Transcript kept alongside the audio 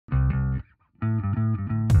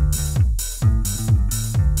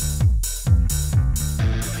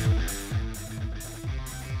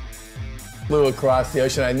flew across the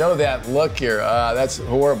ocean. I know that look here. That's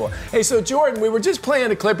horrible. Hey, so Jordan, we were just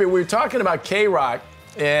playing a clip here. We were talking about K-Rock,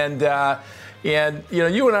 and you know,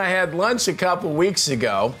 you and I had lunch a couple weeks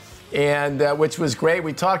ago, and which was great.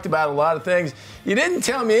 We talked about a lot of things. You didn't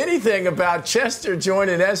tell me anything about Chester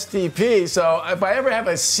joining STP. So if I ever have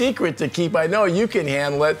a secret to keep, I know you can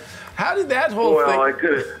handle it. How did that whole thing?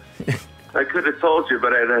 Well, I could have told you,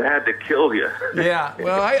 but I'd have had to kill you. Yeah,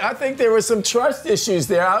 well, I think there were some trust issues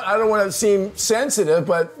there. I don't want to seem sensitive,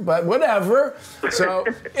 but whatever. So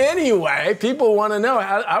anyway, people want to know.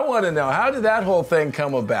 I want to know, how did that whole thing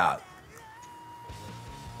come about?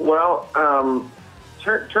 Well,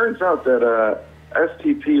 turns out that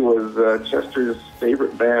STP was Chester's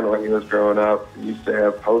favorite band when he was growing up. He used to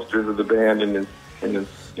have posters of the band in his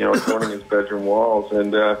you know, adorning his bedroom walls,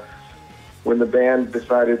 and when the band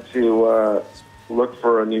decided to look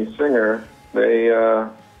for a new singer, they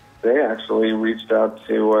actually reached out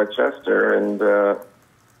to Chester, and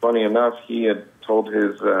funny enough, he had told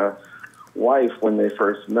his wife when they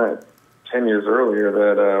first met 10 years earlier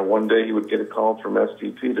that one day he would get a call from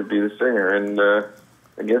STP to be the singer, and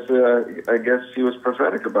I guess he was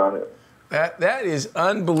prophetic about it. That is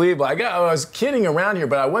unbelievable. I was kidding around here,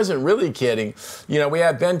 but I wasn't really kidding. You know, we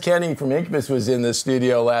had Ben Kenning from Incubus was in the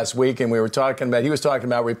studio last week, and he was talking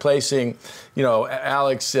about replacing, you know,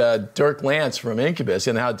 Alex Dirk Lance from Incubus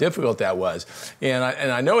and how difficult that was. And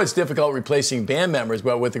I know it's difficult replacing band members,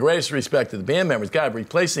 but with the greatest respect to the band members, God,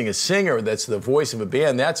 replacing a singer that's the voice of a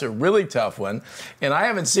band, that's a really tough one. And I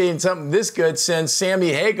haven't seen something this good since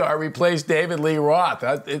Sammy Hagar replaced David Lee Roth.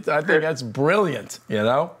 I think that's brilliant, you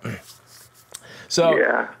know? So,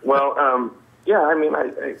 yeah, well, yeah, I mean,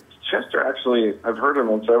 Chester actually, I've heard him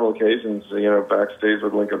on several occasions, you know, backstage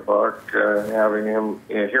with Linkin Park, hearing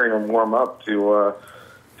him warm up to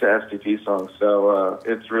STP songs. So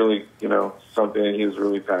it's really, you know, something that he was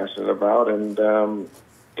really passionate about. And,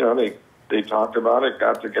 you know, they talked about it,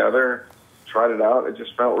 got together, tried it out. It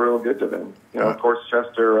just felt real good to them. You know, of course,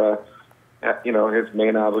 Chester, you know, his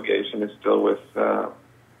main obligation is still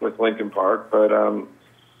with Linkin Park, but,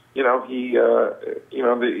 you know, you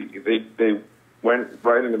know, they went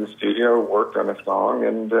right into the studio, worked on a song,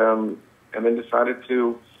 and then decided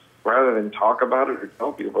to, rather than talk about it or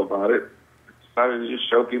tell people about it, decided to just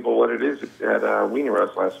show people what it is at Weenie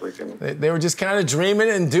Roast last weekend. They were just kind of dreaming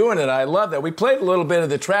and doing it. I love that. We played a little bit of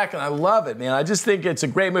the track, and I love it, man. I just think it's a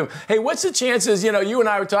great move. Hey, what's the chances, you know, you and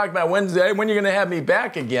I were talking about Wednesday, when you're going to have me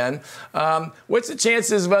back again. What's the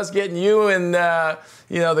chances of us getting you and,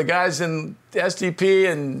 you know, the guys in STP,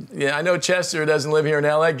 and yeah, I know Chester doesn't live here in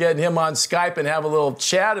L.A., getting him on Skype and have a little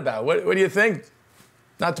chat about it? What do you think?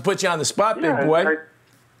 Not to put you on the spot, yeah, big boy.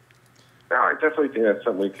 I definitely think that's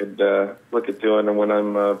something we could look at doing when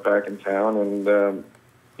I'm back in town. And,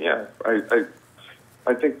 yeah, I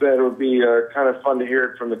think that it would be kind of fun to hear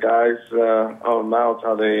it from the guys' own mouths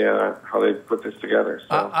how they put this together.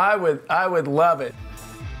 So. I would love it.